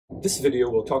This video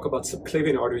will talk about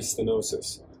subclavian artery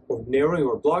stenosis, or narrowing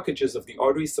or blockages of the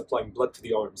arteries supplying blood to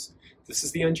the arms. This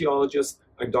is the angiologist.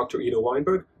 I'm Dr. Ido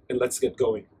Weinberg, and let's get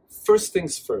going. First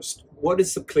things first, what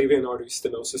is subclavian artery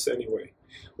stenosis anyway?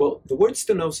 Well, the word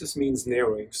stenosis means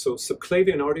narrowing, so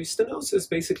subclavian artery stenosis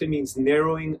basically means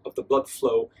narrowing of the blood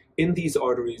flow in these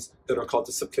arteries that are called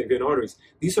the subclavian arteries.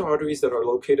 These are arteries that are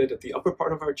located at the upper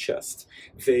part of our chest.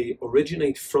 They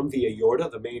originate from the aorta,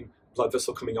 the main blood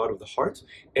vessel coming out of the heart,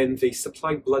 and they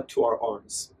supply blood to our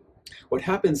arms. What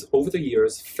happens over the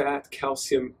years, fat,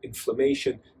 calcium,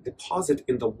 inflammation deposit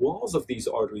in the walls of these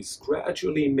arteries,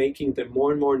 gradually making them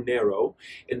more and more narrow,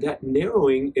 and that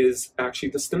narrowing is actually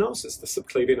the stenosis, the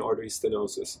subclavian artery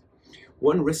stenosis.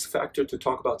 One risk factor to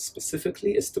talk about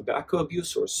specifically is tobacco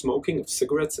abuse or smoking of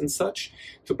cigarettes and such.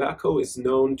 Tobacco is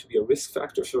known to be a risk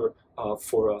factor for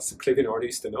subclavian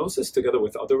artery stenosis, together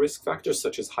with other risk factors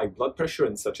such as high blood pressure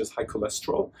and such as high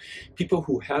cholesterol. People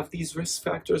who have these risk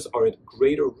factors are at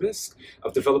greater risk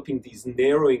of developing these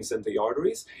narrowings in the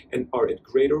arteries and are at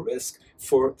greater risk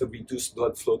for the reduced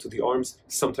blood flow to the arms,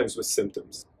 sometimes with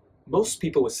symptoms. Most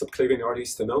people with subclavian artery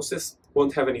stenosis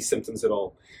won't have any symptoms at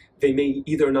all. They may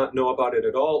either not know about it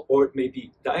at all, or it may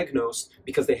be diagnosed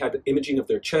because they had imaging of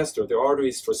their chest or their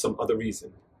arteries for some other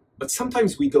reason. But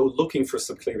sometimes we go looking for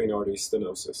subclavian artery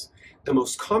stenosis. The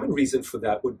most common reason for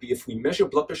that would be if we measure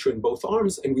blood pressure in both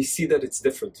arms and we see that it's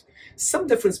different. Some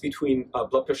difference between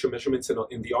blood pressure measurements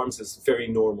in the arms is very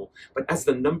normal. But as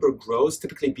the number grows,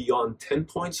 typically beyond 10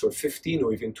 points or 15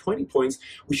 or even 20 points,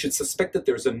 we should suspect that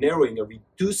there's a narrowing, a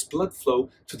reduced blood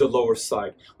flow to the lower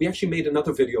side. We actually made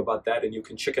another video about that, and you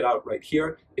can check it out right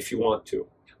here if you want to.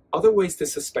 Other ways to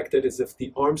suspect it is if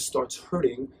the arm starts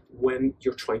hurting when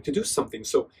you're trying to do something.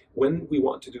 So when we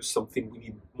want to do something, we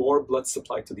need more blood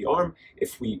supply to the arm.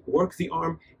 If we work the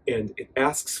arm and it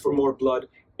asks for more blood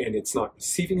and it's not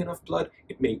receiving enough blood,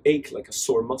 it may ache like a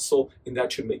sore muscle, and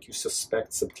that should make you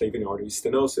suspect subclavian artery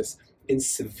stenosis. In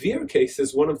severe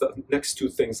cases, one of the next two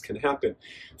things can happen.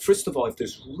 First of all, if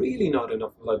there's really not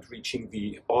enough blood reaching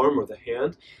the arm or the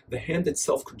hand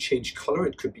itself could change color.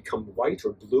 It could become white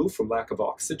or blue from lack of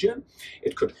oxygen.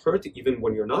 It could hurt even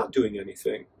when you're not doing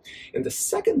anything. And the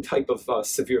second type of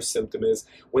severe symptom is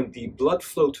when the blood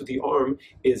flow to the arm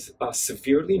is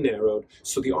severely narrowed,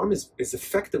 so the arm is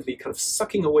effectively kind of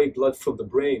sucking away blood from the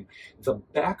brain. The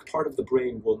back part of the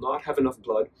brain will not have enough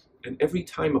blood, and every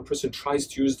time a person tries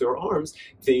to use their arms,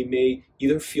 they may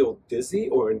either feel dizzy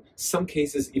or in some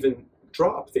cases even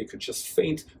drop. They could just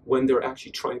faint when they're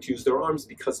actually trying to use their arms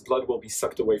because blood will be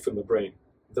sucked away from the brain.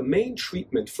 The main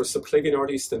treatment for subclavian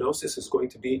artery stenosis is going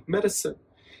to be medicine.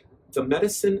 The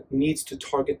medicine needs to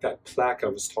target that plaque I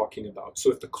was talking about.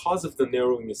 So if the cause of the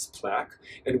narrowing is plaque,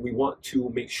 and we want to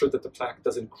make sure that the plaque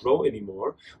doesn't grow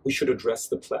anymore, we should address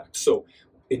the plaque. So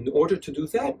in order to do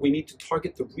that, we need to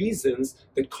target the reasons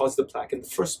that cause the plaque in the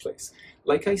first place.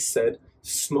 Like I said,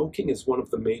 smoking is one of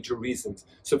the major reasons.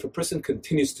 So if a person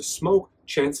continues to smoke,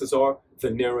 chances are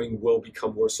the narrowing will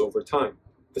become worse over time.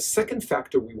 The second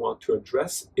factor we want to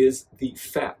address is the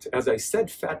fat. As I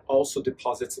said, fat also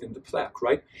deposits in the plaque,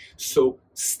 right? So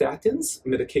statins,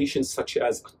 medications such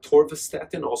as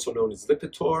atorvastatin, also known as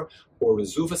Lipitor, or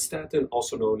rosuvastatin,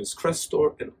 also known as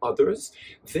Crestor, and others,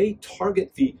 they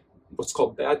target what's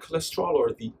called bad cholesterol,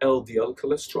 or the LDL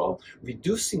cholesterol,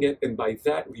 reducing it, and by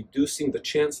that reducing the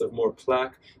chance of more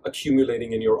plaque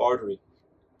accumulating in your artery.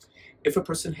 If a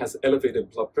person has elevated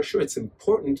blood pressure, it's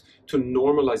important to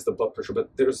normalize the blood pressure,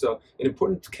 but there's an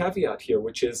important caveat here,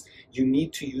 which is you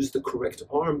need to use the correct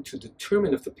arm to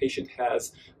determine if the patient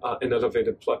has an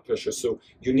elevated blood pressure. So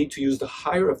you need to use the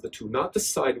higher of the two, not the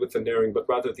side with the narrowing, but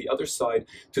rather the other side,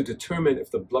 to determine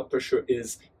if the blood pressure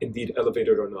is indeed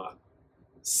elevated or not.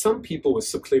 Some people with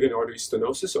subclavian artery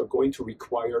stenosis are going to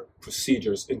require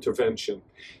procedures, intervention.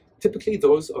 Typically,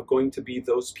 those are going to be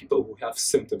those people who have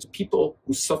symptoms. People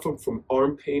who suffer from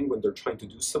arm pain when they're trying to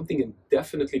do something, and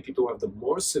definitely people who have the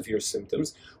more severe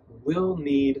symptoms will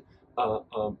need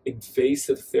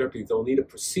invasive therapy. They'll need a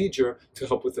procedure to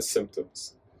help with the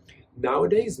symptoms.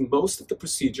 Nowadays, most of the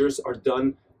procedures are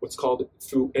done what's called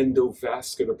through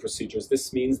endovascular procedures.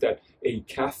 This means that a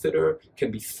catheter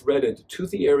can be threaded to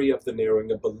the area of the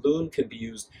narrowing, a balloon can be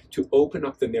used to open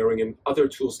up the narrowing, and other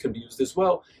tools can be used as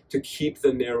well to keep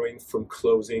the narrowing from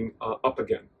closing up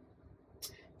again.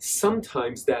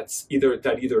 Sometimes that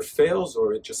either fails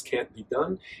or it just can't be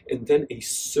done, and then a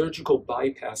surgical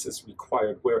bypass is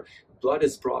required, where blood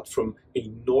is brought from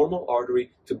a normal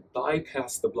artery to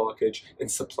bypass the blockage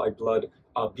and supply blood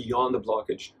beyond the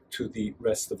blockage to the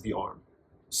rest of the arm.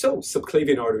 So,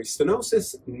 subclavian artery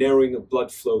stenosis, narrowing of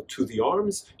blood flow to the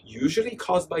arms, usually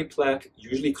caused by plaque,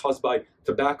 usually caused by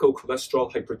tobacco, cholesterol,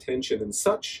 hypertension, and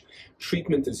such.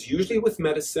 Treatment is usually with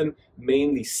medicine,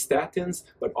 mainly statins,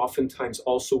 but oftentimes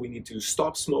also we need to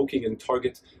stop smoking and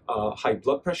target high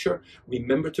blood pressure.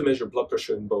 Remember to measure blood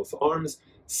pressure in both arms.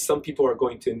 Some people are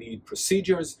going to need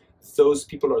procedures. Those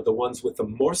people are the ones with the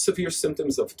more severe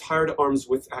symptoms of tired arms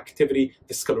with activity,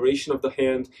 discoloration of the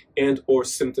hand, and or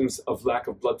symptoms of lack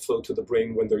of blood flow to the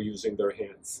brain when they're using their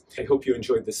hands. I hope you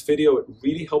enjoyed this video. It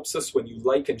really helps us when you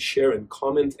like and share and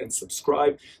comment and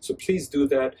subscribe. So please do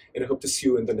that, and I hope to see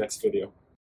you in the next video.